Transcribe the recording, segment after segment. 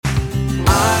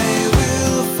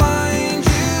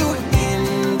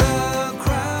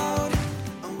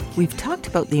We've talked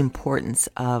about the importance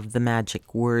of the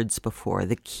magic words before,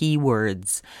 the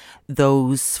keywords,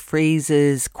 those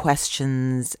phrases,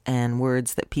 questions, and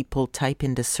words that people type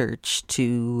into search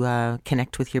to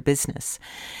connect with your business.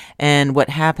 And what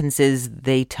happens is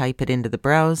they type it into the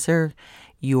browser.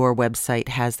 Your website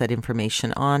has that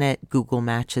information on it. Google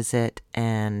matches it,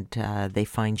 and they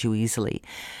find you easily.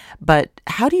 But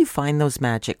how do you find those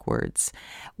magic words?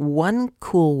 One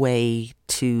cool way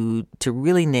to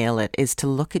really nail it is to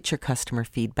look at your customer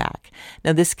feedback.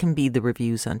 Now, this can be the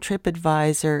reviews on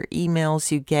TripAdvisor,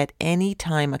 emails you get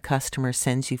anytime a customer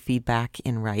sends you feedback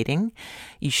in writing.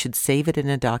 You should save it in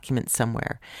a document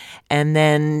somewhere. And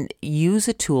then use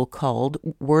a tool called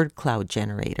Word Cloud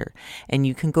Generator. And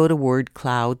you can go to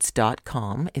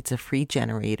wordclouds.com. It's a free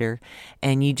generator.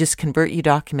 And you just convert your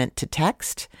document to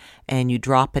text and you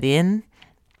drop it in.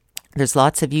 There's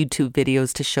lots of YouTube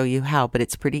videos to show you how, but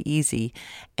it's pretty easy.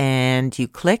 And you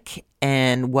click,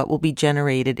 and what will be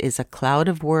generated is a cloud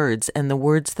of words, and the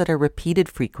words that are repeated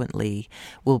frequently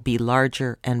will be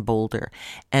larger and bolder.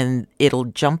 And it'll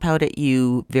jump out at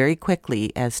you very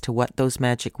quickly as to what those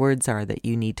magic words are that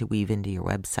you need to weave into your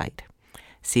website.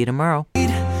 See you tomorrow.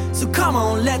 So come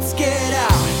on, let's get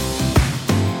out.